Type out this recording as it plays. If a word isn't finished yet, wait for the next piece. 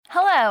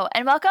Hello,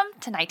 and welcome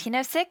to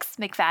 1906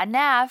 McFadden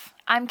Ave.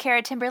 I'm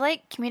Kara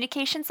Timberlake,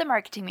 Communications and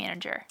Marketing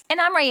Manager. And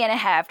I'm Rayanna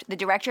Heft, the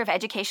Director of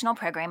Educational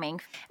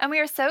Programming. And we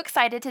are so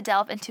excited to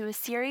delve into a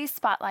series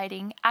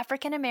spotlighting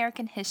African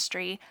American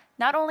history,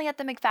 not only at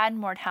the McFadden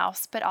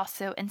Morehouse, but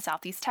also in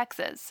Southeast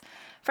Texas.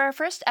 For our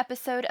first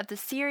episode of the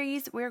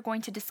series, we're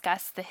going to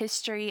discuss the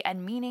history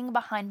and meaning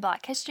behind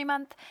Black History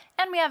Month,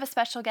 and we have a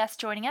special guest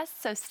joining us,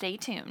 so stay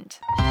tuned.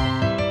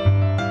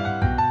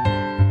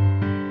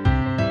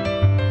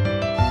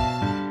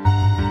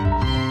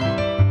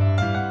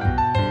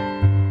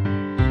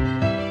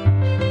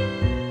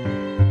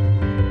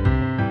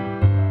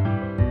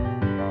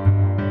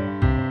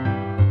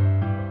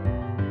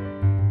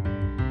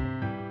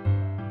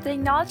 The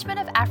acknowledgement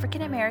of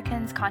African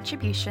Americans'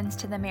 contributions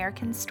to the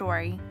American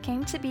story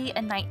came to be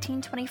in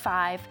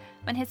 1925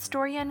 when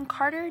historian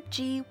Carter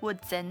G.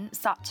 Woodson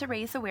sought to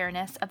raise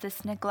awareness of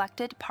this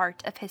neglected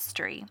part of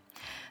history.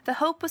 The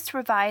hope was to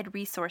provide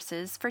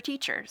resources for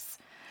teachers.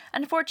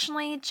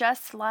 Unfortunately,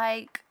 just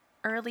like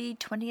early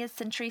 20th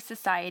century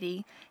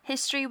society,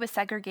 history was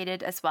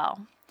segregated as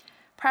well.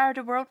 Prior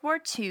to World War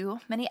II,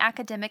 many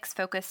academics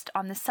focused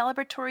on the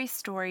celebratory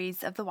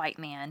stories of the white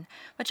man,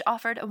 which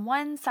offered a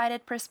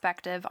one-sided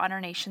perspective on our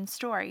nation's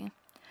story.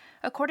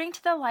 According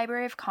to the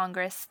Library of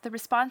Congress, the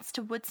response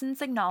to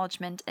Woodson's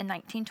acknowledgement in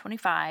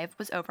 1925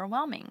 was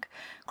overwhelming,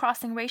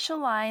 crossing racial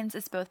lines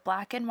as both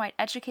black and white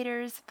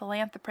educators,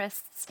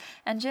 philanthropists,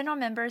 and general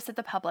members of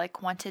the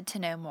public wanted to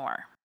know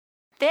more.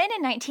 Then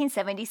in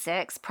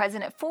 1976,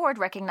 President Ford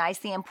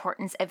recognized the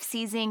importance of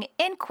seizing,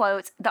 in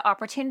quotes, the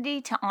opportunity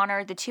to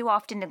honor the too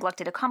often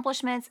neglected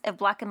accomplishments of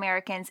Black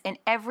Americans in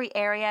every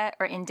area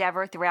or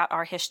endeavor throughout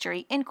our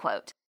history, end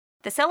quote.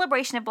 The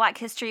celebration of Black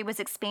history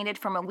was expanded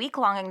from a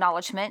week-long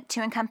acknowledgement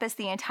to encompass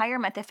the entire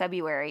month of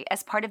February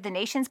as part of the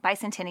nation's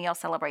bicentennial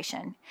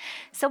celebration.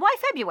 So why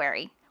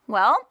February?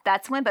 Well,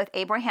 that's when both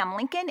Abraham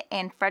Lincoln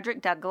and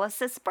Frederick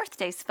Douglass's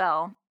birthdays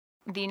fell.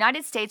 The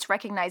United States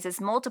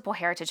recognizes multiple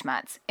heritage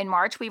months. In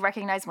March, we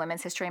recognize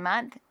Women's History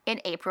Month. In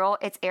April,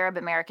 it's Arab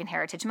American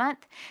Heritage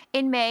Month.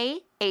 In May,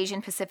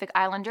 Asian Pacific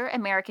Islander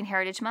American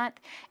Heritage Month.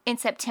 In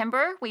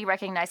September, we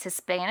recognize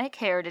Hispanic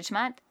Heritage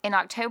Month. In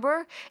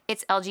October,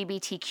 it's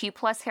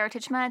LGBTQ+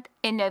 Heritage Month.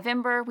 In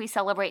November, we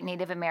celebrate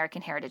Native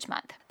American Heritage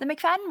Month. The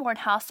McFadden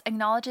Morehouse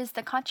acknowledges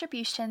the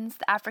contributions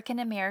the African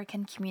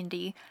American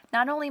community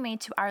not only made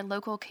to our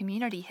local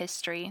community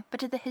history, but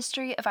to the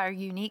history of our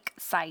unique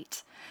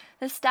site.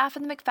 The staff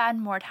of the McFadden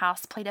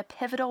Morehouse played a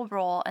pivotal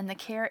role in the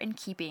care and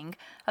keeping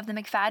of the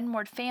McFadden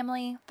Moore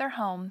family, their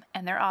home,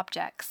 and their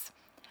objects.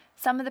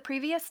 Some of the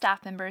previous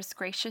staff members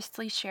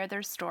graciously share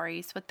their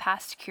stories with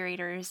past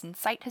curators and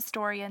site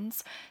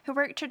historians who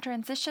worked to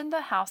transition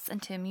the house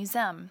into a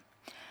museum.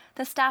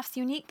 The staff's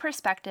unique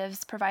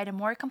perspectives provide a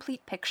more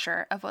complete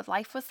picture of what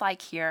life was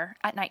like here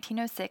at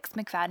 1906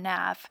 McFadden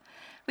Ave.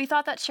 We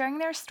thought that sharing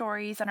their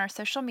stories on our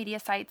social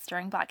media sites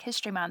during Black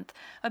History Month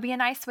would be a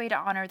nice way to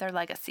honor their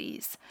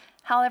legacies.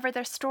 However,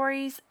 their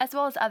stories, as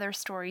well as other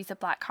stories of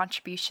Black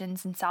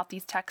contributions in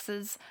Southeast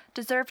Texas,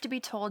 deserve to be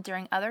told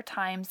during other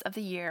times of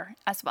the year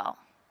as well.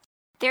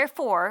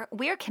 Therefore,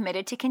 we are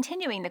committed to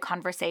continuing the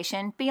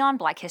conversation beyond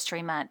Black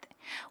History Month.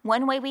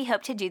 One way we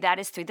hope to do that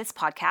is through this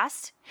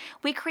podcast.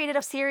 We created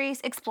a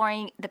series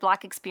exploring the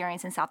Black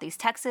experience in Southeast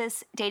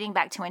Texas, dating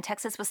back to when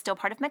Texas was still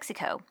part of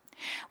Mexico.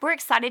 We're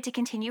excited to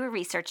continue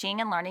researching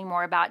and learning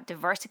more about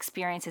diverse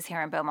experiences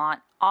here in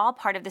Beaumont, all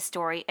part of the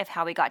story of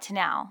how we got to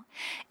now.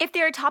 If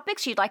there are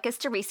topics you'd like us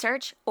to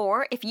research,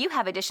 or if you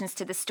have additions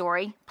to the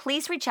story,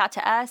 please reach out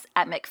to us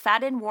at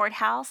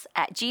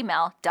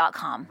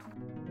mcfaddenwardhouse@gmail.com.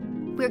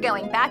 We're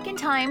going back in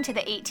time to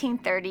the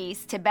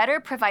 1830s to better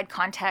provide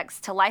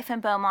context to life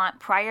in Beaumont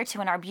prior to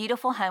when our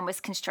beautiful home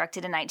was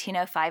constructed in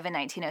 1905 and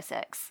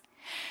 1906.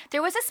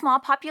 There was a small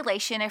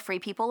population of free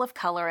people of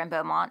color in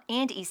Beaumont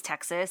and East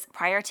Texas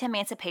prior to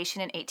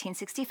emancipation in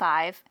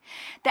 1865.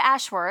 The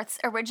Ashworths,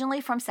 originally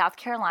from South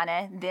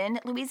Carolina, then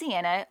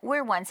Louisiana,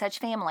 were one such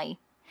family.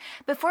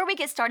 Before we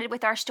get started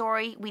with our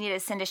story, we need to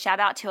send a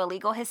shout out to a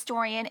legal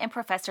historian and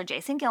Professor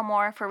Jason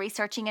Gilmore for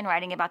researching and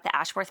writing about the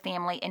Ashworth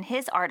family in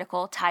his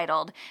article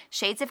titled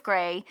Shades of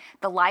Gray,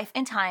 The Life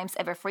and Times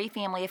of a Free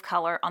Family of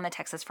Color on the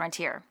Texas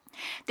Frontier.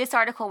 This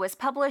article was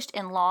published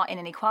in Law and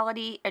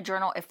Inequality, a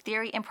journal of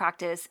theory and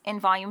practice in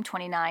Volume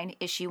 29,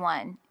 Issue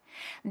 1.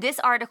 This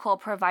article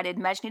provided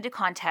much-needed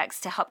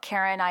context to help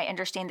Kara and I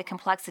understand the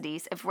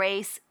complexities of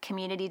race,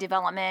 community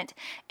development,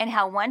 and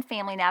how one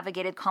family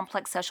navigated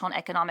complex social and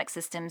economic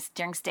systems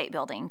during state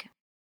building.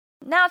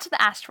 Now to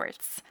the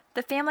Ashworths.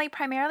 The family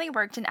primarily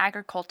worked in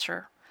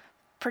agriculture,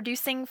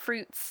 producing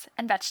fruits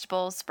and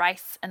vegetables,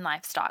 rice, and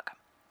livestock.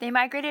 They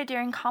migrated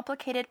during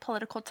complicated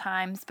political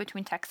times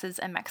between Texas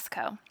and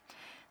Mexico.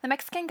 The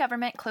Mexican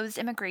government closed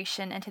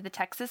immigration into the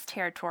Texas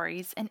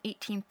territories in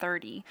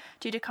 1830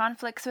 due to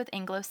conflicts with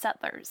Anglo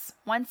settlers.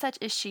 One such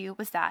issue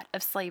was that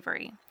of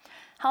slavery.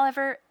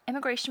 However,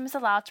 immigration was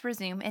allowed to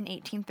resume in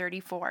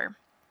 1834.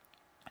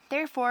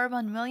 Therefore,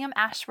 when William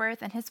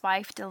Ashworth and his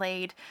wife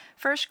Delayed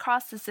first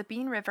crossed the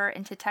Sabine River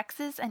into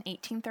Texas in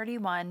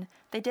 1831,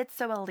 they did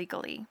so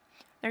illegally.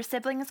 Their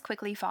siblings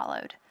quickly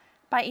followed.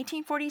 By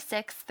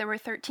 1846, there were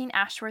 13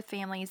 Ashworth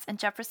families in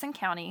Jefferson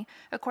County,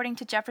 according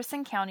to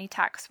Jefferson County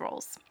tax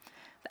rolls.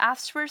 The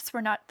Ashworths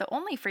were not the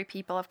only free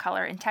people of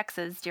color in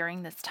Texas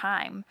during this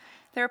time.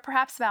 There were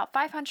perhaps about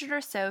 500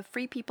 or so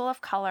free people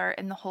of color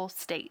in the whole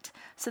state,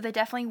 so they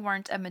definitely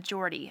weren't a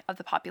majority of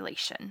the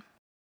population.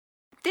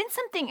 Then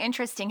something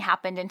interesting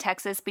happened in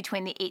Texas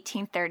between the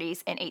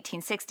 1830s and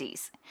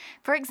 1860s.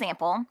 For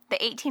example, the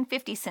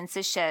 1850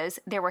 census shows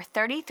there were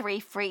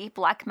 33 free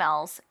black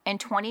males and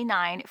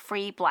 29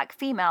 free black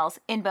females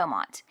in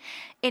Beaumont.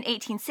 In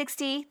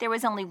 1860, there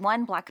was only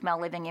one black male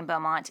living in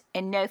Beaumont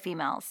and no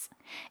females.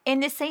 In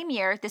the same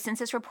year, the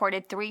census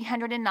reported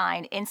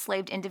 309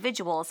 enslaved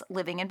individuals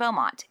living in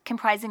Beaumont,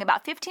 comprising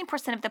about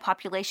 15% of the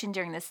population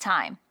during this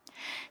time.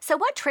 So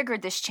what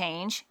triggered this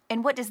change,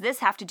 and what does this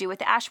have to do with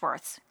the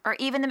Ashworths, or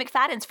even the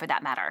McFaddens for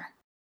that matter?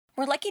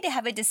 We're lucky to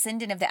have a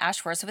descendant of the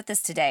Ashworths with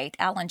us today,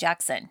 Alan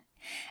Jackson.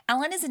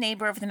 Alan is a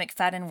neighbor of the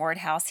McFadden Ward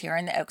House here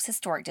in the Oaks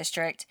Historic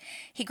District.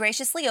 He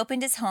graciously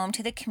opened his home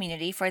to the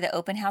community for the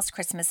open house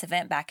Christmas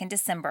event back in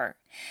December.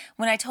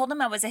 When I told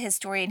him I was a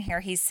historian here,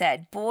 he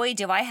said, "Boy,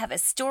 do I have a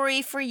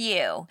story for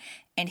you."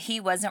 And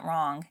he wasn't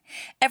wrong.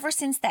 Ever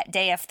since that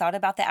day, I've thought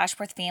about the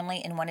Ashworth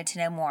family and wanted to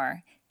know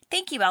more.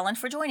 Thank you, Alan,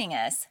 for joining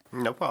us.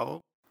 No problem.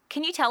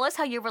 Can you tell us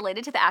how you're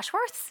related to the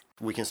Ashworths?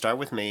 We can start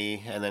with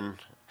me, and then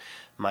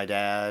my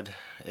dad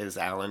is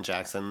Alan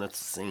Jackson, the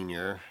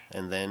senior,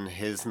 and then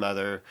his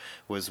mother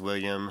was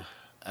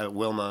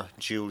Wilma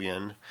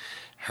Julian.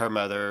 Her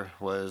mother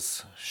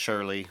was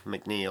Shirley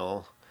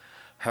McNeil.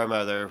 Her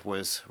mother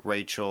was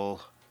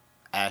Rachel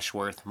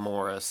Ashworth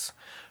Morris.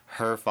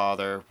 Her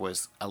father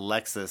was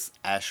Alexis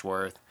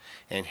Ashworth,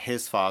 and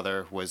his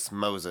father was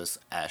Moses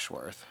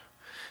Ashworth.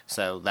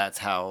 So that's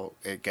how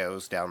it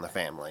goes down the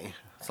family.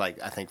 It's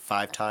like, I think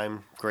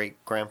 5-time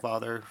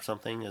great-grandfather or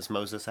something is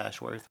Moses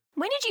Ashworth.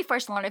 When did you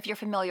first learn of your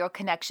familial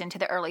connection to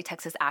the early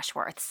Texas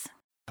Ashworths?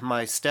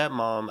 My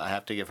stepmom, I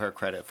have to give her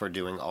credit for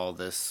doing all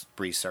this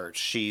research.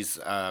 She's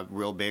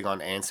real big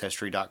on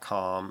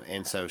Ancestry.com,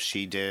 and so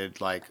she did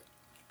like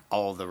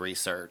all the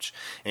research.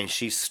 And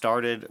she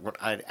started, when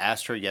I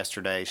asked her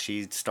yesterday,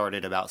 she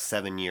started about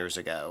 7 years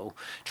ago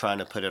trying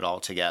to put it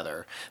all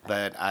together.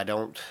 But I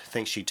don't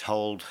think she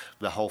told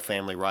the whole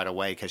family right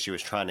away because she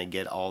was trying to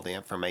get all the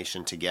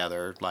information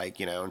together, like,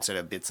 you know, instead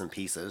of bits and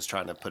pieces,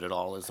 trying to put it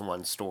all as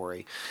one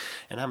story.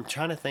 And I'm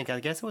trying to think, I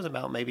guess it was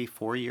about maybe 3 or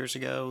 4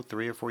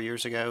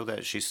 years ago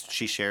that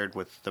she shared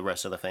with the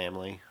rest of the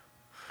family.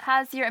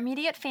 Has your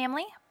immediate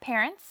family,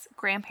 parents,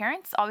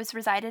 grandparents, always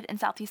resided in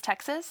Southeast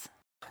Texas?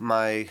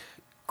 My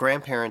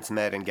grandparents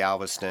met in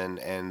Galveston,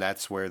 and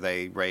that's where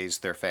they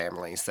raised their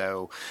family.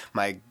 So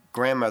my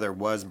grandmother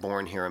was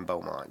born here in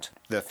Beaumont.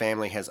 The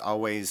family has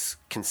always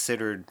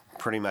considered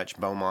pretty much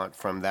Beaumont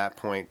from that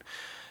point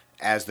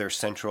as their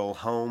central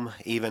home,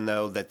 even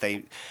though that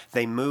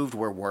they moved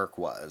where work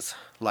was.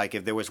 Like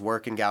if there was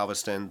work in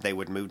Galveston, they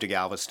would move to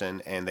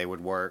Galveston and they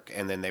would work,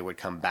 and then they would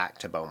come back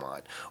to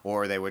Beaumont.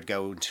 Or they would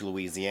go to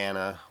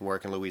Louisiana,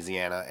 work in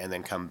Louisiana, and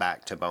then come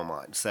back to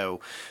Beaumont.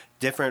 So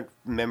different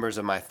members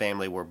of my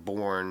family were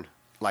born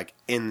like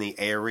in the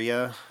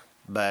area,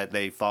 but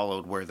they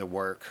followed where the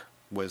work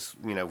was,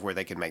 you know, where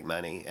they could make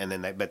money. And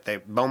then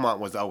Beaumont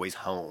was always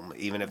home,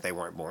 even if they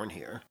weren't born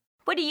here.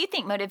 What do you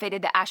think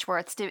motivated the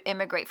Ashworths to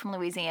immigrate from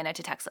Louisiana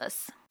to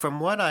Texas? From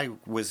what I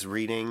was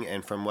reading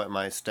and from what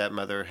my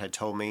stepmother had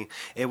told me,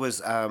 it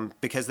was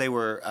because they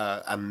were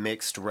a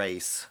mixed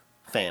race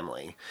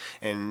family.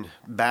 And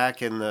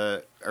back in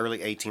the early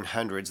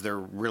 1800s, there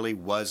really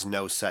was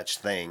no such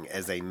thing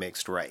as a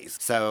mixed race.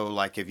 So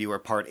like if you were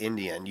part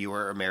Indian, you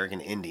were American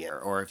Indian,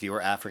 or if you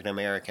were African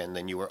American,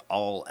 then you were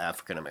all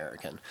African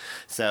American.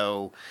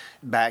 So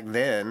back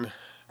then,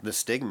 the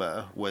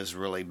stigma was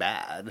really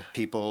bad.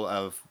 People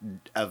of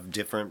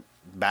different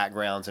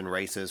backgrounds and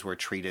races were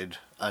treated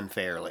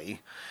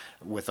unfairly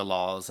with the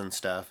laws and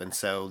stuff, and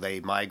so they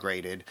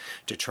migrated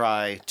to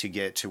try to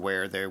get to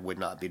where there would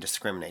not be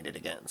discriminated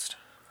against.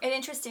 And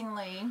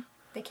interestingly,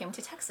 they came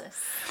to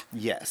Texas.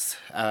 Yes,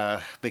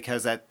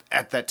 because at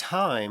that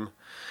time,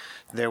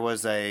 there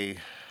was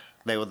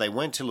they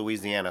went to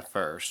Louisiana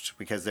first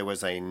because there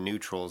was a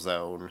neutral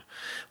zone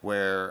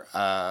where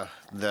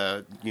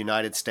the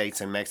United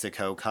States and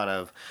Mexico kind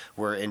of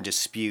were in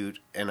dispute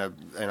in a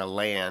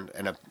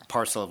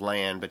parcel of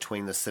land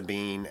between the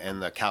Sabine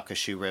and the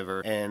Calcasieu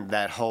River, and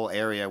that whole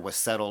area was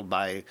settled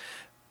by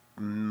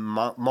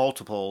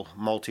multiple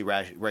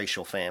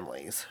multiracial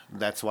families.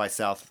 That's why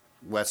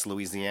Southwest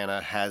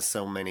Louisiana has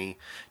so many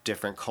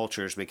different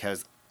cultures,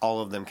 because all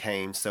of them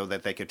came so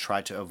that they could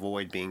try to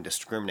avoid being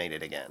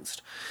discriminated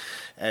against.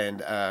 And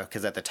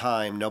because at the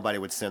time, nobody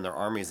would send their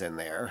armies in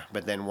there.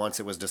 But then once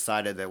it was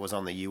decided that it was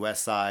on the U.S.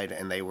 side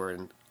and they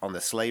were on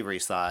the slavery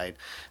side,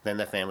 then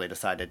the family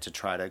decided to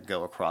try to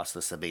go across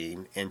the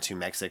Sabine into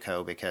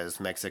Mexico,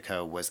 because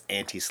Mexico was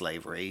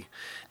anti-slavery.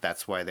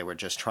 That's why they were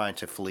just trying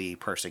to flee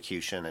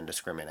persecution and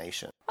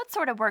discrimination. What's what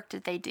sort of work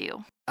did they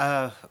do?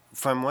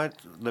 From what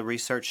the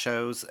research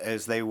shows,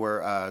 is they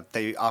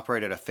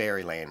operated a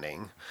ferry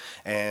landing,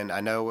 and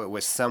I know it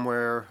was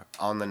somewhere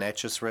on the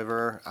Neches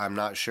River. I'm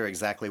not sure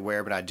exactly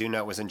where, but I do know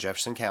it was in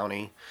Jefferson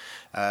County,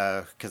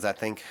 because I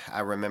think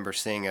I remember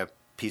seeing a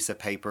piece of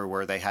paper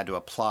where they had to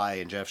apply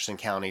in Jefferson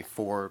County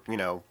for,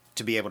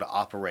 to be able to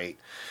operate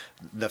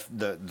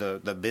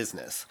the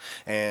business.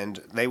 And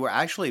they were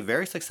actually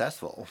very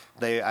successful.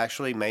 They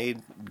actually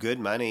made good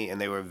money, and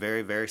they were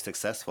very, very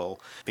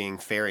successful being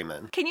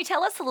ferrymen. Can you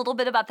tell us a little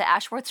bit about the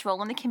Ashworths'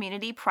 role in the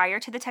community prior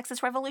to the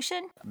Texas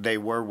Revolution? They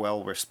were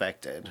well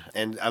respected,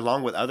 and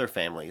along with other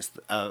families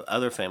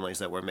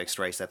that were mixed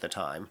race at the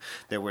time.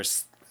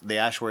 The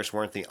Ashworths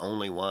weren't the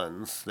only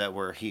ones that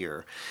were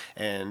here.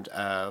 And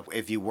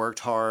if you worked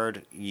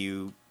hard,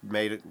 you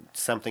made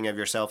something of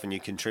yourself and you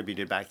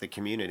contributed back to the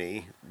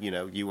community,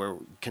 you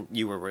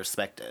were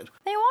respected.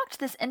 They walked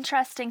this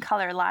interesting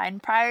color line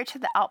prior to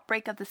the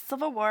outbreak of the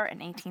Civil War in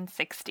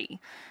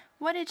 1860.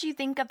 What did you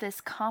think of this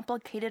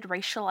complicated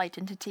racial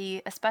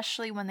identity,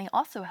 especially when they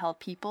also held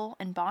people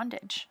in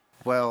bondage?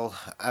 Well,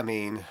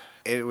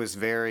 it was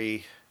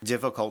very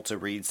difficult to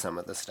read some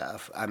of the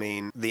stuff.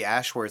 The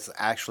Ashworths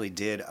actually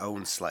did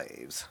own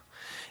slaves,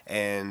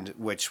 and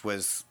which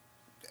was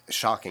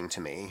shocking to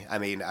me.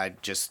 I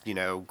just,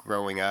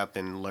 growing up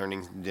and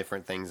learning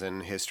different things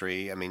in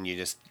history,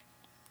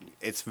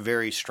 it's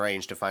very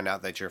strange to find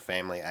out that your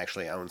family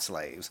actually owned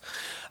slaves.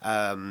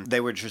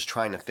 They were just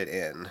trying to fit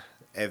in.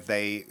 If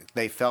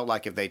they felt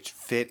like if they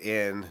fit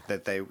in,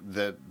 that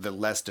the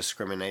less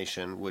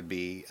discrimination would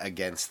be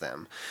against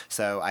them.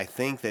 So I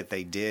think that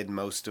they did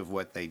most of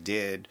what they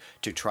did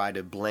to try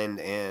to blend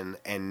in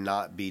and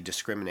not be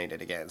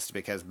discriminated against,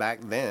 because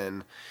back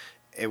then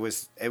it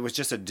was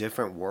just a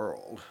different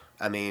world.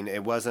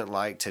 It wasn't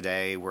like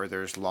today where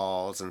there's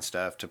laws and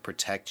stuff to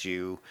protect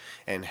you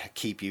and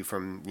keep you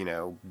from,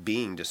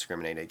 being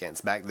discriminated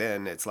against. Back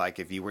then, it's like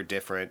if you were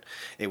different,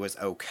 it was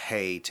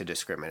okay to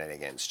discriminate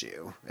against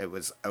you. It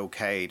was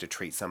okay to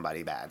treat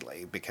somebody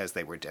badly because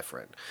they were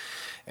different.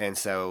 And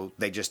so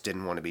they just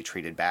didn't want to be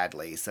treated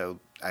badly. So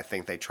I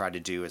think they tried to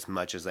do as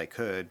much as they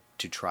could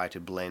to try to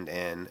blend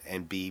in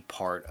and be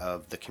part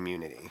of the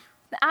community.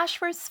 The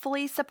Ashworths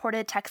fully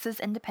supported Texas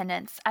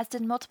independence, as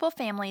did multiple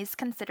families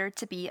considered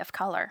to be of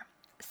color.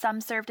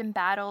 Some served in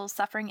battles,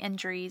 suffering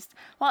injuries,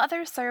 while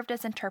others served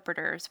as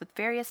interpreters with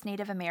various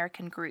Native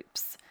American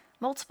groups.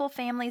 Multiple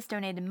families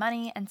donated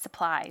money and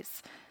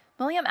supplies.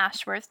 William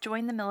Ashworth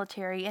joined the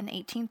military in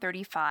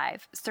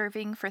 1835,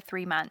 serving for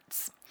 3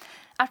 months.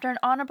 After an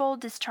honorable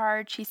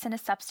discharge, he sent a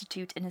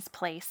substitute in his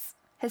place.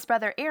 His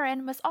brother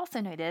Aaron was also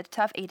noted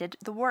to have aided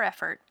the war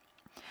effort.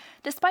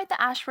 Despite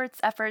the Ashworths'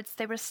 efforts,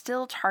 they were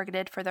still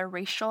targeted for their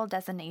racial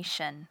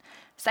designation.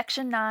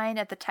 Section 9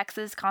 of the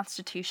Texas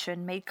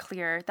Constitution made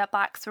clear that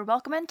blacks were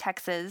welcome in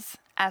Texas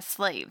as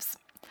slaves.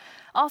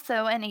 Also,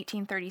 in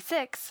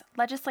 1836,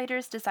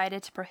 legislators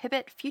decided to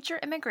prohibit future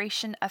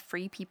immigration of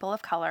free people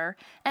of color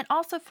and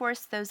also force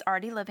those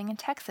already living in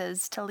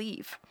Texas to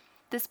leave.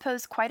 This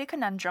posed quite a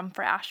conundrum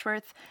for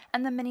Ashworth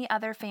and the many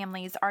other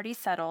families already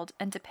settled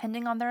and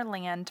depending on their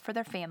land for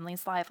their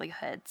families'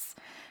 livelihoods.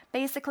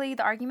 Basically,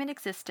 the argument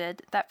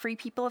existed that free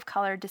people of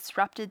color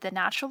disrupted the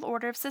natural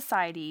order of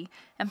society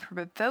and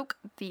provoked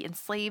the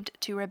enslaved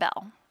to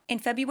rebel. In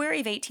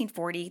February of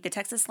 1840, the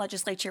Texas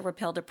legislature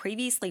repealed a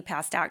previously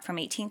passed act from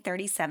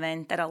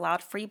 1837 that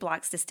allowed free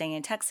blacks to stay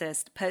in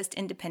Texas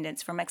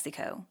post-independence from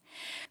Mexico.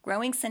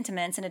 Growing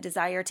sentiments and a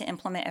desire to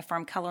implement a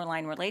firm color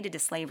line related to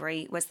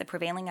slavery was the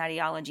prevailing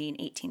ideology in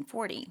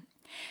 1840.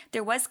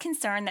 There was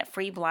concern that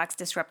free blacks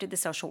disrupted the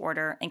social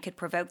order and could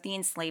provoke the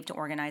enslaved to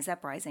organize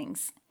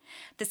uprisings.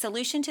 The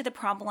solution to the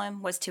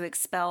problem was to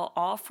expel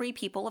all free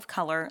people of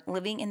color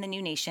living in the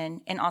new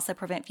nation and also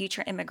prevent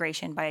future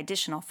immigration by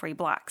additional free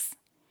blacks.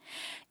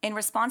 In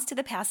response to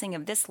the passing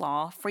of this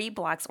law, free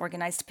blacks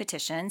organized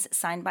petitions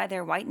signed by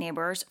their white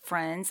neighbors,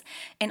 friends,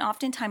 and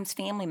oftentimes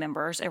family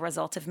members as a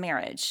result of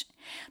marriage.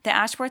 The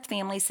Ashworth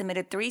family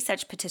submitted 3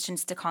 such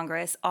petitions to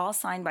Congress, all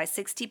signed by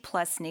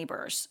 60-plus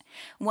neighbors.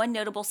 One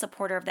notable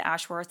supporter of the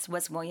Ashworths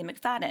was William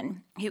McFadden,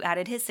 who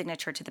added his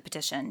signature to the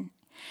petition.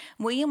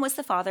 William was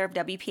the father of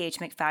W.P.H.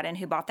 McFadden,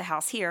 who bought the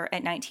house here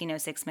at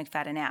 1906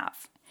 McFadden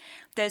Ave.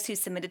 Those who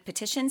submitted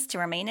petitions to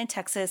remain in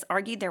Texas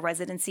argued their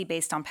residency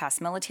based on past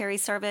military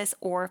service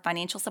or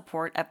financial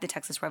support of the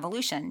Texas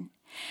Revolution.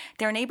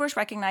 Their neighbors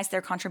recognized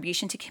their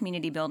contribution to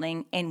community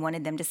building and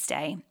wanted them to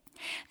stay.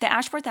 The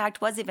Ashworth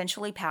Act was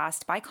eventually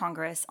passed by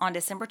Congress on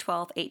December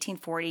 12,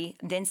 1840,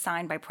 then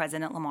signed by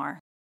President Lamar.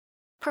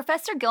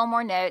 Professor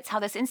Gilmore notes how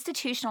this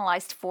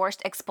institutionalized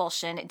forced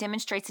expulsion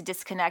demonstrates a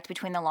disconnect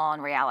between the law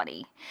and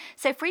reality.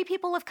 So free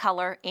people of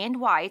color and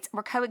whites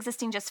were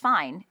coexisting just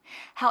fine.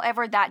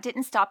 However, that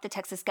didn't stop the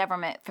Texas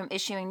government from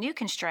issuing new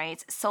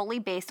constraints solely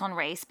based on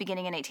race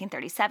beginning in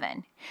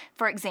 1837.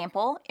 For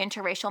example,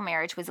 interracial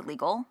marriage was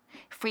illegal.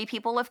 Free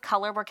people of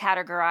color were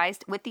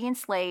categorized with the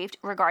enslaved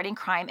regarding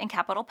crime and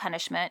capital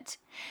punishment.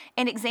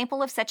 An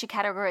example of such a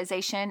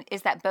categorization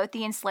is that both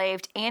the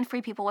enslaved and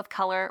free people of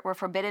color were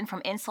forbidden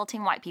from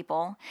insulting white white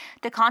people,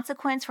 the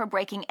consequence for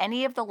breaking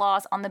any of the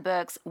laws on the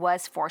books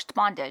was forced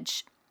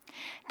bondage.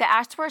 The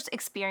Ashworths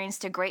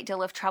experienced a great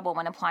deal of trouble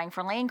when applying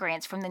for land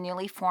grants from the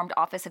newly formed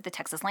Office of the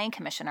Texas Land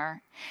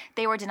Commissioner.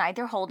 They were denied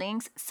their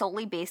holdings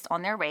solely based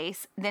on their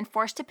race, then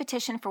forced to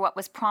petition for what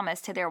was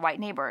promised to their white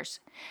neighbors.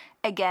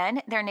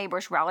 Again, their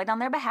neighbors rallied on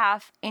their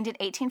behalf, and in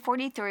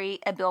 1843,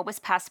 a bill was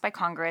passed by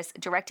Congress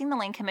directing the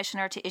Land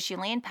Commissioner to issue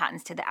land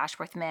patents to the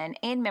Ashworth men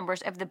and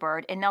members of the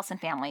Byrd and Nelson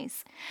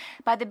families.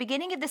 By the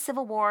beginning of the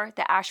Civil War,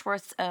 the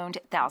Ashworths owned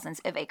thousands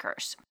of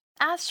acres.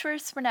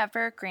 Ashworths were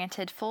never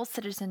granted full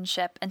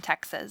citizenship in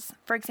Texas.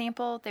 For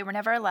example, they were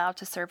never allowed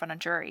to serve on a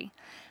jury.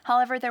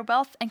 However, their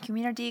wealth and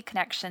community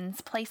connections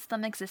placed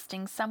them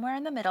existing somewhere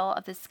in the middle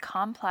of this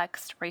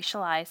complex,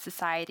 racialized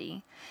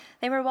society.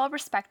 They were well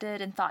respected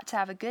and thought to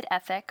have a good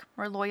ethic,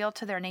 were loyal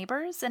to their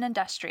neighbors, and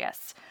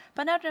industrious.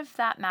 But none of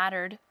that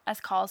mattered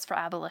as calls for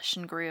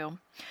abolition grew.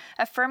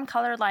 A firm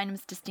color line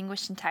was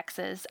distinguished in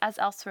Texas, as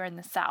elsewhere in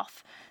the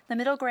South. The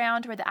middle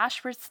ground where the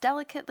Ashworths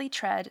delicately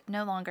tread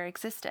no longer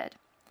existed.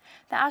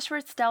 The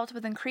Ashworths dealt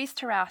with increased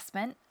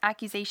harassment,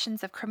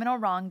 accusations of criminal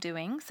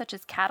wrongdoing, such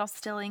as cattle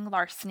stealing,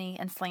 larceny,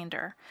 and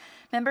slander.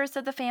 Members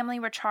of the family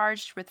were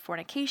charged with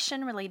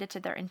fornication related to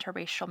their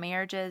interracial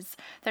marriages.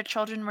 Their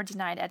children were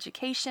denied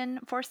education,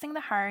 forcing the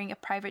hiring of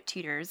private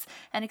tutors,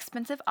 an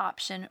expensive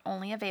option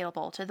only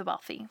available to the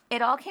wealthy.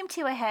 It all came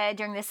to a head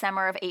during the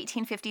summer of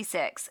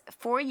 1856,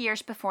 4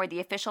 years before the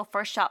official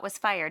first shot was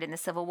fired in the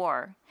Civil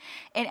War.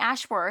 An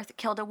Ashworth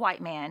killed a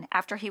white man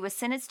after he was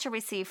sentenced to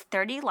receive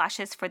 30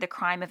 lashes for the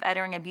crime of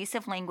uttering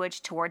abusive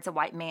language towards a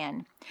white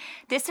man.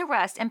 This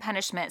arrest and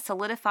punishment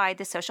solidified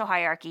the social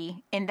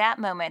hierarchy. In that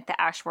moment, the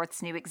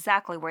Ashworths knew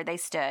exactly where they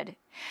stood.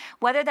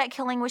 Whether that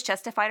killing was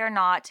justified or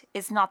not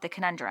is not the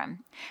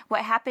conundrum.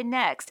 What happened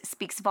next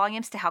speaks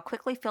volumes to how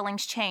quickly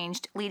feelings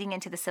changed leading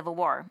into the Civil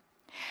War.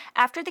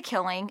 After the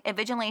killing, a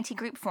vigilante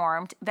group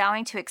formed,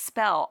 vowing to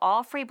expel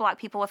all free black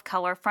people of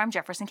color from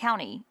Jefferson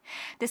County.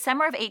 The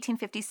summer of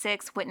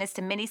 1856 witnessed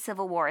a mini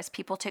civil war as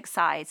people took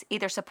sides,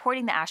 either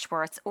supporting the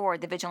Ashworths or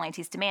the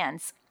vigilantes'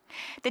 demands.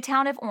 The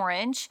town of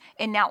Orange,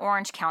 in now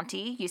Orange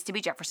County, used to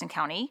be Jefferson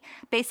County,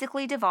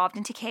 basically devolved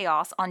into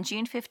chaos on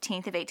June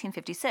 15th of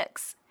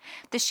 1856.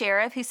 The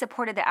sheriff who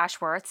supported the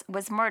Ashworths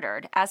was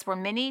murdered, as were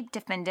many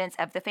defendants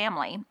of the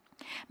family.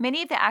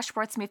 Many of the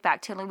Ashworths moved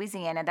back to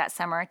Louisiana that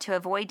summer to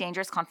avoid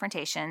dangerous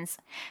confrontations.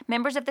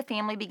 Members of the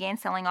family began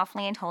selling off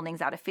land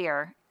holdings out of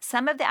fear.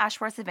 Some of the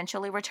Ashworths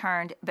eventually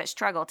returned, but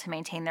struggled to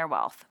maintain their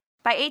wealth.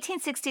 By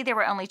 1860, there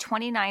were only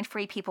 29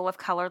 free people of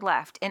color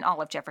left in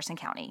all of Jefferson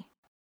County.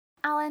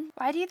 Alan,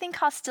 why do you think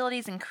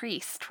hostilities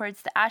increased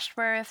towards the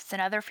Ashworths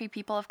and other free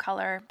people of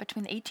color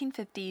between the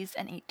 1850s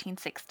and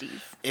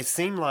 1860s? It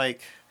seemed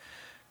like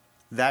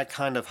that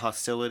kind of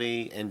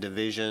hostility and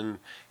division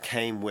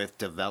came with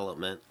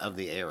development of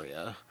the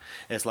area.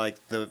 It's like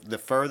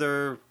the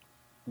further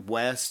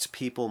west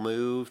people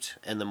moved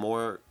and the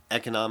more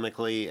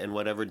economically and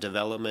whatever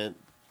development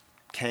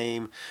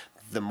came,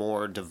 the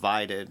more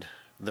divided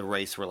the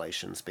race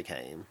relations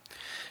became.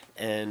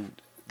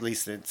 And at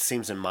least it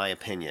seems in my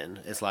opinion,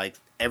 it's like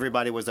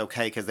everybody was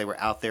okay because they were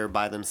out there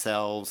by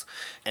themselves.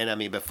 And I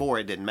mean, before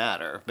it didn't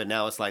matter, but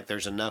now it's like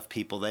there's enough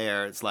people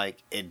there. It's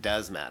like it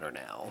does matter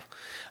now.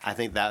 I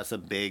think that's a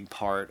big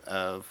part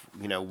of,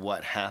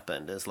 what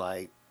happened is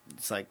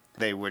it's like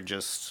they were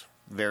just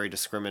very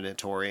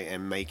discriminatory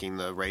and making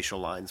the racial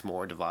lines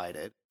more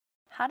divided.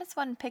 How does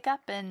one pick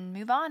up and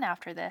move on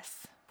after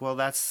this? Well,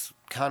 that's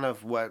kind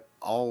of what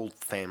all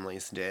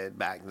families did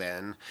back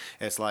then.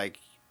 It's like,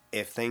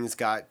 if things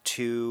got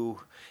too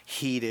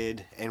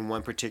heated in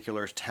one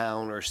particular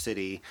town or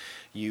city,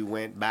 you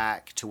went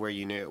back to where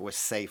you knew it was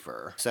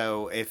safer.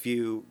 So if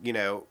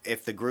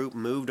if the group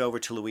moved over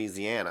to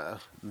Louisiana,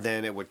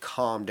 then it would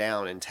calm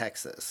down in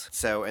Texas.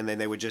 So, and then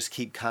they would just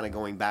keep kind of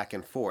going back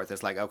and forth.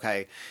 It's like,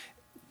 okay,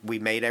 we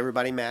made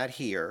everybody mad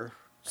here,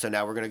 so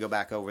now we're going to go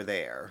back over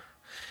there.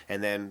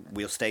 And then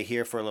we'll stay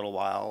here for a little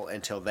while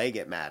until they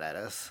get mad at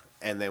us.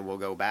 And then we'll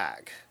go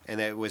back.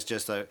 And it was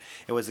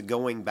a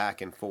going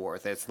back and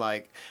forth. It's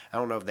like, I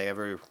don't know if they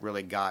ever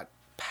really got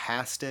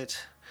past it.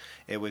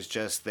 It was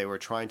just, they were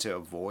trying to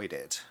avoid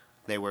it.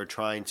 They were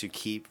trying to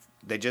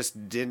they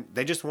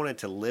just wanted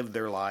to live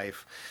their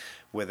life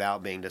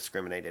without being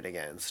discriminated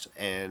against.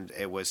 And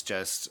it was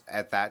just,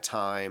 at that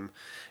time,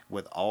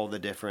 with all the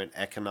different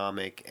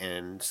economic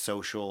and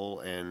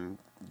social and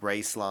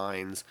race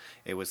lines,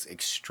 it was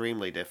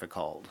extremely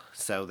difficult.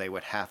 So they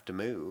would have to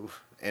move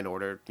in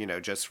order,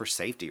 just for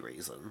safety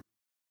reasons.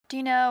 Do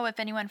you know if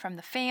anyone from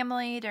the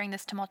family during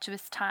this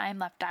tumultuous time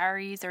left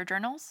diaries or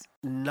journals?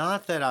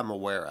 Not that I'm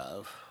aware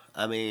of.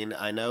 I mean,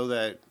 I know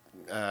that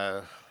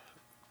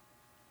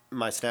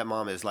my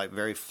stepmom is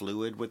very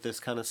fluid with this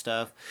kind of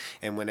stuff.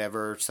 And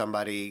whenever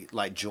somebody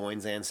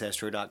joins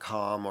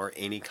Ancestry.com or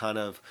any kind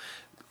of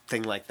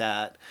thing like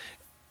that,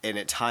 and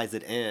it ties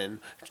it in,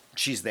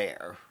 she's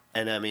there.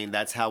 And I mean,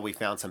 that's how we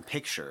found some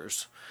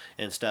pictures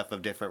and stuff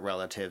of different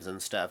relatives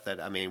and stuff that,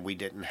 I mean, we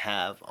didn't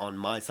have on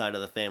my side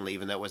of the family,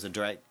 even though it was a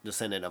direct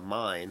descendant of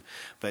mine,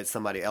 but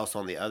somebody else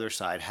on the other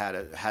side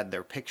had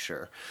their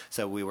picture.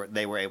 So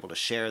they were able to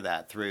share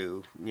that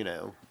through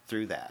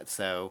that.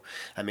 So,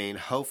 I mean,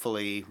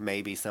 hopefully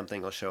maybe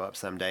something will show up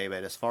someday,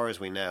 but as far as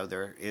we know,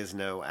 there is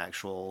no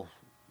actual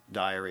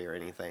diary or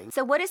anything.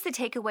 So what is the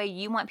takeaway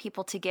you want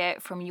people to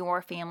get from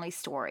your family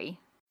story?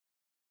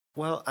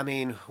 Well, I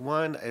mean,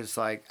 one is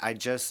like, I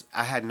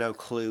had no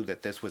clue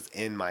that this was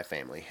in my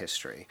family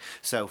history.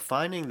 So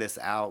finding this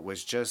out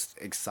was just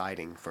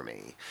exciting for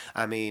me.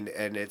 I mean,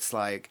 and it's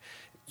like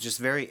just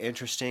very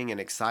interesting and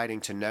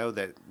exciting to know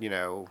that,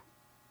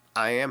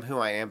 I am who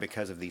I am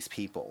because of these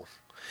people.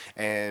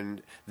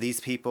 And these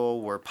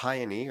people were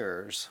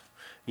pioneers,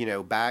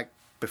 back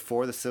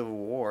before the Civil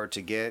War to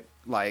get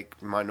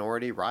like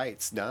minority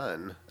rights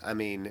done. I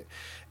mean,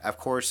 of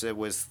course it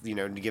was,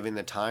 given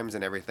the times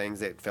and everything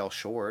that fell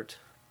short.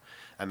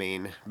 I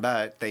mean,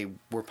 but they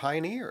were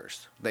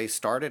pioneers. They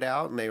started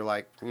out and they were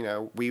like,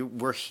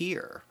 we're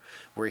here.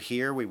 We're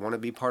here. We want to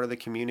be part of the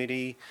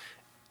community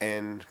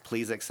and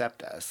please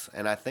accept us.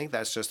 And I think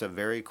that's just a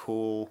very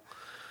cool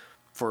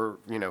for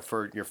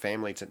your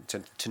family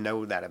to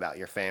know that about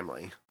your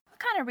family.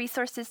 What kind of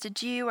resources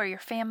did you or your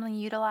family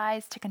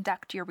utilize to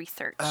conduct your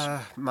research?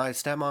 My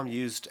stepmom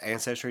used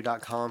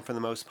Ancestry.com for the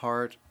most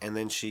part, and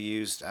then she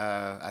used,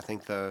 I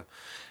think, the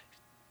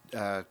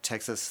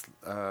Texas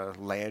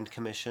Land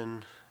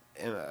Commission,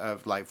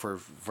 like for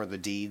the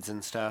deeds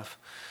and stuff.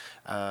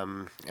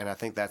 And I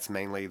think that's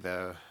mainly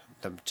the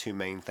two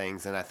main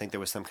things. And I think there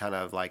was some kind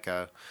of like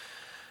a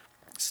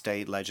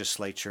state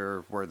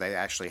legislature where they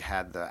actually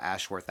had the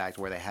Ashworth Act,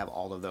 where they have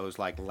all of those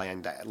like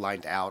lined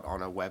out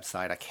on a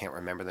website. I can't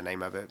remember the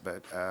name of it,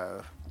 but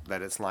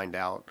that it's lined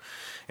out,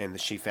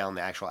 and she found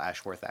the actual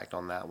Ashworth Act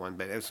on that one.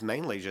 But it was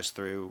mainly just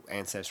through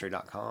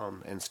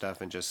Ancestry.com and stuff,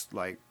 and just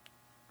like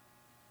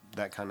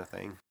that kind of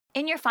thing.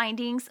 In your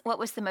findings, what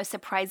was the most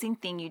surprising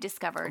thing you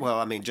discovered? Well,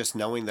 I mean, just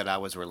knowing that I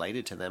was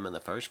related to them in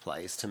the first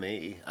place, to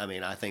me, I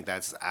mean, I think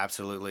that's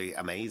absolutely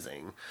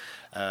amazing.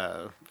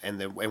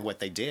 And what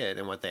they did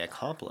and what they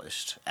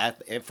accomplished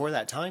for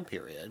that time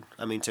period.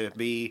 I mean, to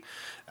be,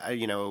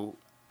 an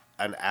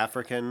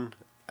African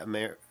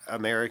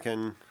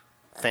American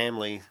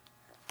family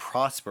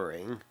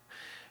prospering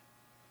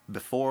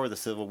before the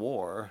Civil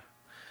War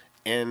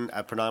in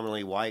a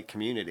predominantly white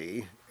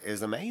community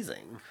is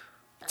amazing.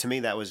 To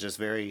me, that was just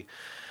very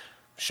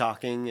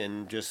shocking,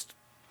 and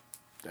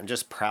I'm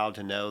just proud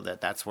to know that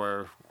that's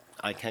where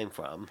I came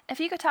from. If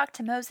you could talk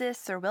to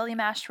Moses or William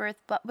Ashworth,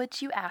 what would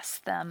you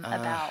ask them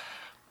about?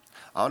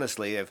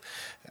 Honestly,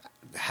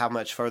 how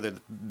much further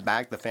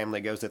back the family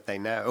goes that they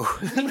know.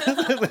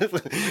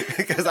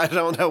 Because I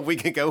don't know if we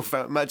could go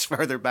much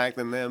further back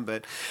than them,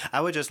 but I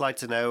would just like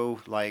to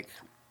know,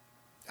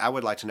 I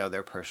would like to know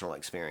their personal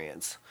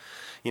experience.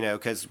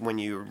 Because when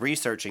you're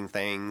researching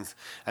things,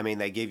 I mean,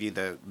 they give you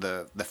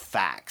the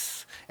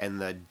facts and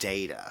the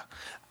data.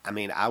 I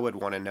mean, I would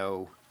want to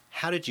know,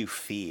 how did you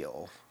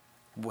feel?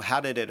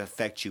 How did it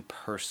affect you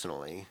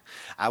personally?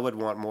 I would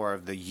want more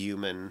of the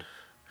human,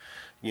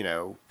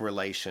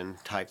 relation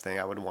type thing.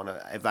 I would want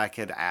to, if I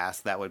could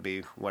ask, that would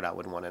be what I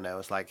would want to know.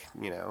 It's like,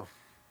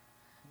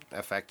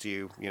 affect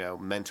you,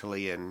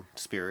 mentally and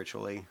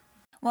spiritually.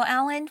 Well,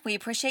 Alan, we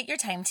appreciate your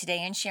time today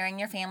and sharing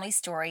your family's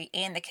story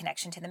and the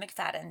connection to the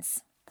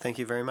McFaddens. Thank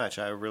you very much.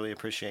 I really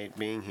appreciate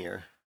being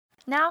here.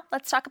 Now,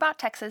 let's talk about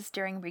Texas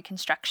during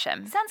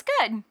Reconstruction. Sounds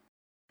good.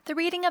 The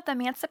reading of the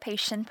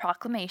Emancipation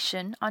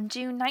Proclamation on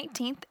June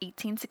 19,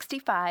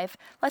 1865,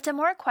 led to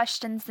more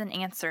questions than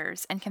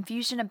answers, and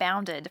confusion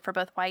abounded for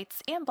both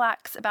whites and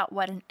blacks about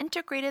what an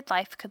integrated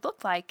life could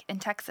look like in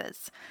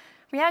Texas.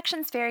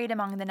 Reactions varied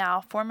among the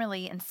now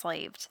formerly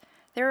enslaved.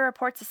 There were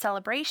reports of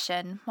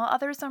celebration, while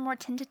others were more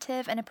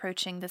tentative in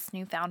approaching this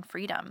newfound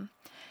freedom.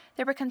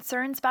 There were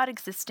concerns about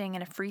existing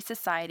in a free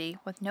society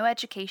with no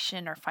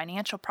education or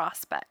financial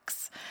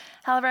prospects.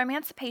 However,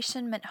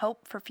 emancipation meant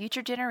hope for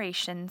future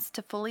generations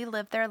to fully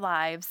live their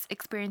lives,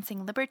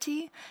 experiencing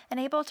liberty and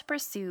able to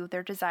pursue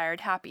their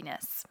desired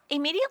happiness.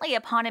 Immediately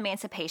upon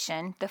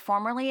emancipation, the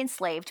formerly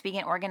enslaved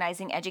began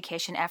organizing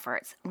education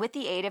efforts with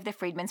the aid of the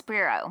Freedmen's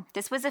Bureau.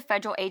 This was a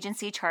federal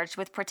agency charged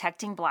with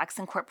protecting blacks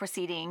in court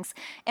proceedings,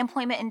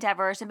 employment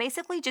endeavors, and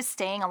basically just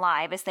staying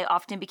alive, as they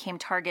often became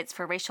targets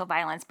for racial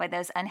violence by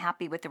those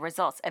unhappy with the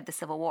results of the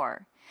Civil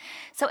War.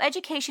 So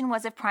education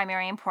was of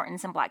primary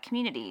importance in black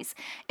communities,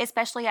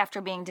 especially after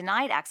being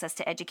denied access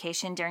to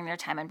education during their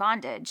time in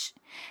bondage.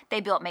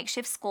 They built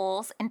makeshift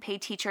schools and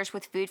paid teachers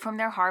with food from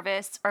their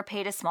harvests or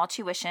paid a small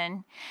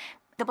tuition.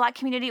 The black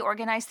community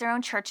organized their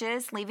own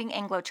churches, leaving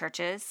Anglo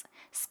churches.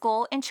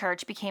 School and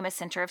church became a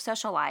center of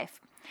social life.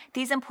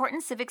 These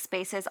important civic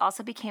spaces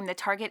also became the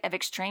target of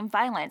extreme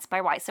violence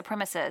by white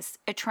supremacists,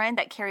 a trend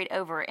that carried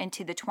over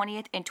into the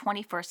 20th and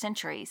 21st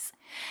centuries.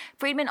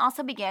 Freedmen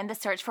also began the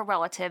search for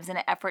relatives in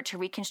an effort to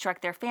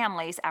reconstruct their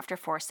families after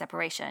forced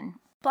separation.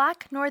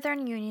 Black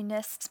Northern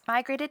Unionists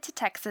migrated to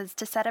Texas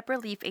to set up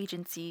relief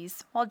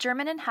agencies, while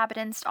German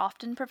inhabitants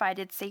often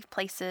provided safe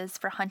places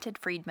for hunted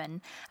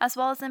freedmen, as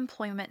well as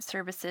employment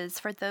services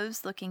for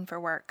those looking for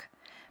work.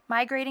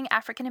 Migrating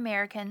African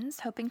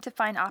Americans, hoping to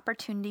find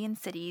opportunity in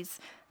cities,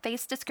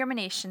 faced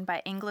discrimination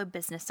by Anglo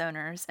business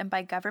owners and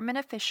by government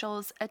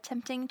officials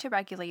attempting to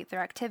regulate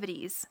their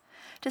activities.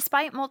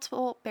 Despite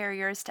multiple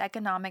barriers to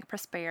economic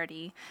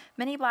prosperity,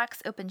 many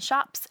blacks opened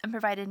shops and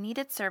provided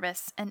needed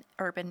service in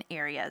urban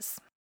areas.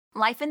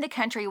 Life in the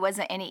country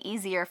wasn't any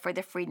easier for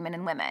the freedmen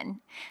and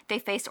women. They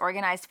faced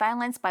organized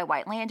violence by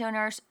white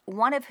landowners,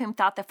 one of whom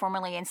thought the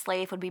formerly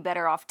enslaved would be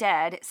better off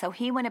dead, so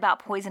he went about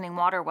poisoning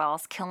water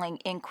wells, killing,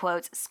 in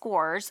quotes,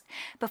 scores,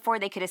 before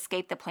they could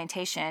escape the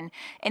plantation.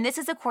 And this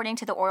is according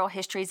to the oral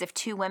histories of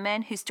two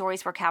women whose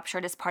stories were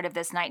captured as part of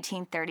this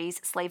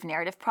 1930s Slave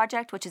Narrative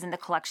Project, which is in the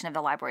collection of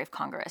the Library of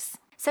Congress.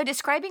 So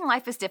describing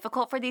life as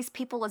difficult for these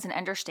people is an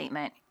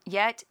understatement.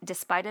 Yet,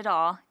 despite it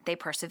all, they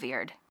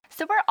persevered.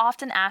 So we're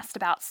often asked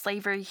about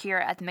slavery here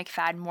at the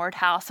McFadden Ward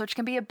House, which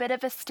can be a bit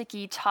of a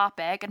sticky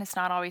topic, and it's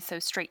not always so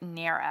straight and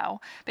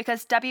narrow,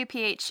 because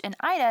WPH and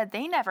Ida,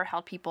 they never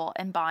held people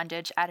in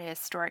bondage at a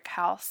historic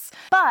house.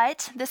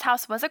 But this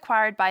house was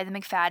acquired by the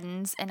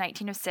McFaddens in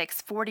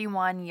 1906,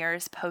 41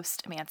 years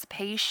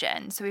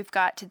post-emancipation. So we've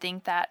got to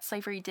think that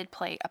slavery did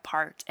play a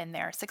part in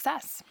their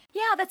success.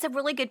 Yeah, that's a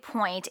really good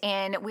point,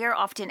 and we're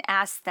often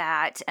asked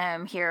that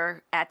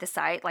here at the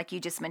site, like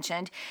you just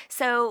mentioned.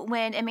 So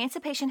when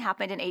emancipation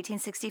happened in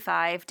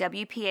 1865,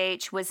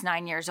 WPH was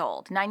 9 years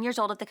old. 9 years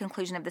old at the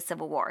conclusion of the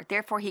Civil War.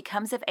 Therefore, he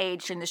comes of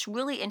age during this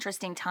really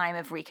interesting time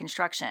of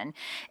Reconstruction.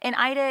 And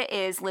Ida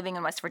is living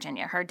in West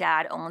Virginia. Her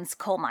dad owns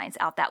coal mines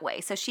out that way.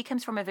 So she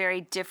comes from a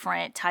very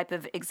different type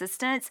of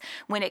existence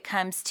when it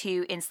comes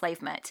to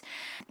enslavement.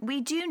 We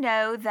do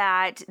know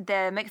that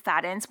the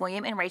McFaddens,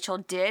 William and Rachel,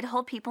 did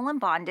hold people in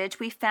bondage.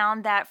 We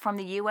found that from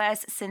the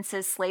U.S.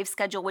 Census slave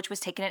schedule, which was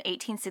taken in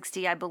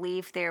 1860, I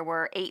believe there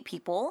were 8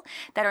 people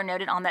that are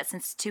noted on that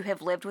census to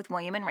have lived with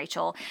William and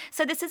Rachel.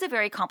 So this is a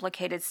very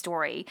complicated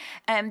story.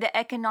 The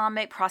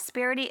economic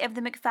prosperity of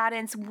the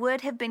McFaddens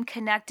would have been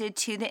connected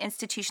to the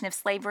institution of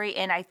slavery,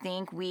 and I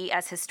think we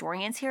as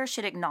historians here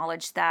should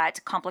acknowledge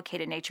that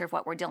complicated nature of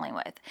what we're dealing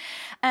with.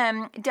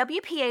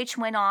 WPH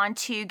went on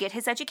to get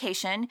his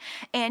education,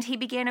 and he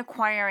began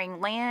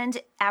acquiring land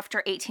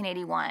after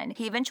 1881.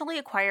 He eventually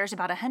acquires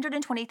about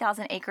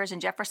 120,000 acres in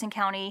Jefferson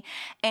County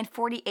and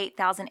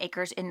 48,000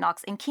 acres in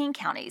Knox and King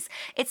counties.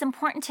 It's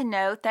important to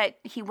note that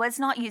he was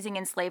not using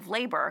enslaved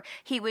labor.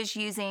 He was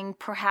using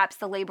perhaps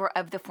the labor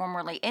of the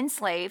formerly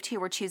enslaved who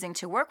were choosing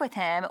to work with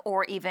him,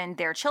 or even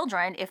their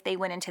children if they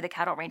went into the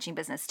cattle ranching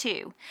business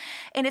too.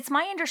 And it's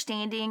my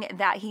understanding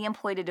that he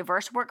employed a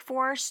diverse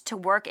workforce to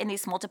work in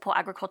these multiple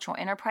agricultural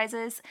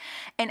enterprises.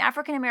 And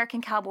African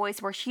American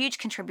cowboys were huge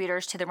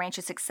contributors to the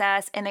ranch's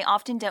success, and they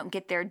often don't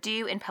get their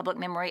due in public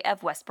memory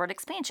of westward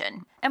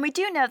expansion. And we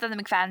do know that the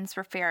McFaddens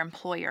were fair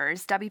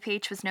employers.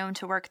 WPH was known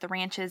to work the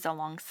ranches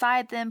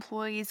alongside the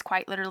employees,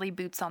 quite literally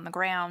boots on the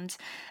ground.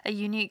 A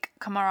unique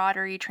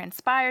camaraderie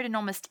transpired, an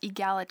almost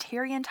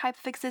egalitarian type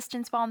of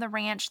existence while on the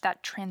ranch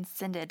that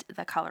transcended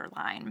the color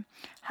line.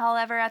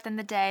 However, at the end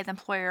of the day, the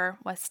employer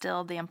was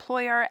still the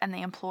employer and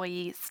the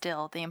employee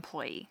still the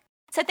employee.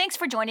 So thanks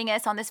for joining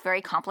us on this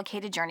very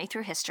complicated journey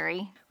through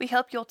history. We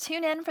hope you'll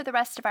tune in for the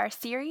rest of our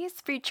series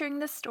featuring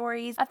the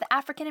stories of the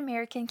African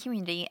American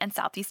community in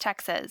Southeast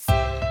Texas.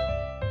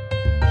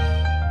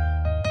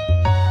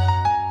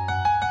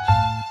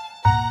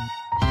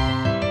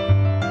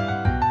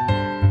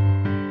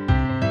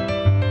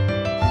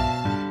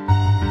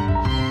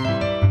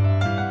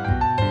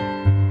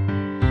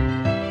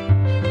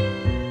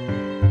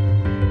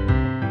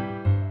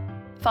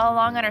 Follow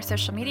along on our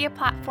social media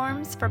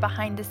platforms for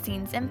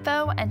behind-the-scenes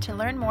info and to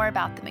learn more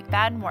about the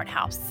McFadden Ward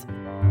House.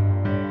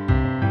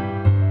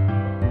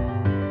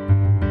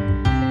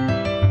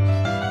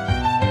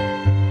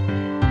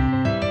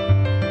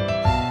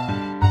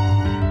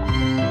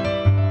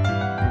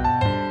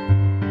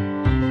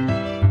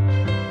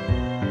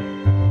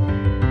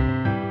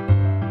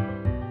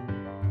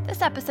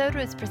 This episode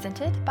was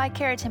presented by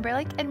Kara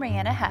Timberlake and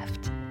Rihanna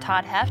Heft.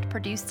 Todd Heft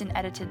produced and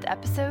edited the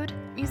episode.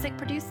 Music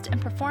produced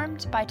and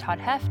performed by Todd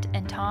Heft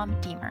and Tom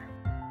Deemer.